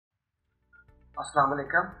Assalamu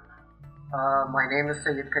alaikum. My name is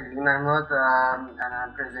Kaleem, and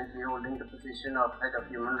I'm presently holding the position of Head of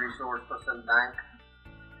Human Resource Person Bank.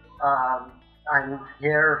 I'm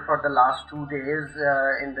here for the last 2 days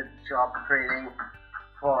in the job training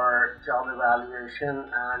for job evaluation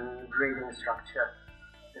and grading structure.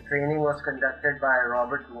 The training was conducted by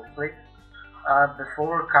Robert Mosley.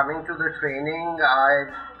 Before coming to the training, I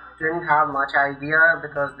didn't have much idea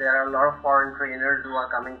because there are a lot of foreign trainers who are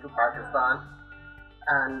coming to Pakistan,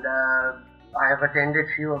 and I have attended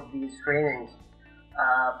few of these trainings.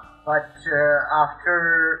 But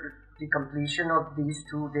after the completion of these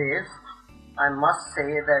 2 days, I must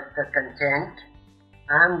say that the content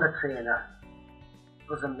and the trainer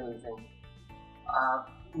was amazing.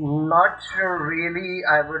 Not really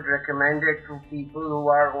I would recommend it to people who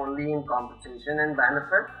are only in compensation and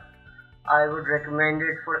benefit. I would recommend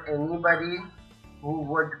it for anybody who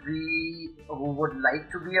would like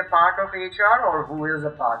to be a part of HR or who is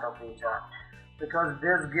a part of HR, because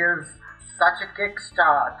this gives such a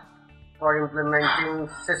kickstart for implementing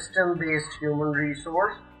system-based human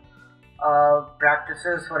resource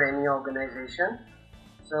practices for any organization.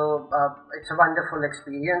 So it's a wonderful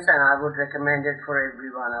experience, and I would recommend it for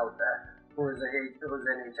everyone out there who is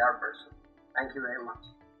an HR person. Thank you very much.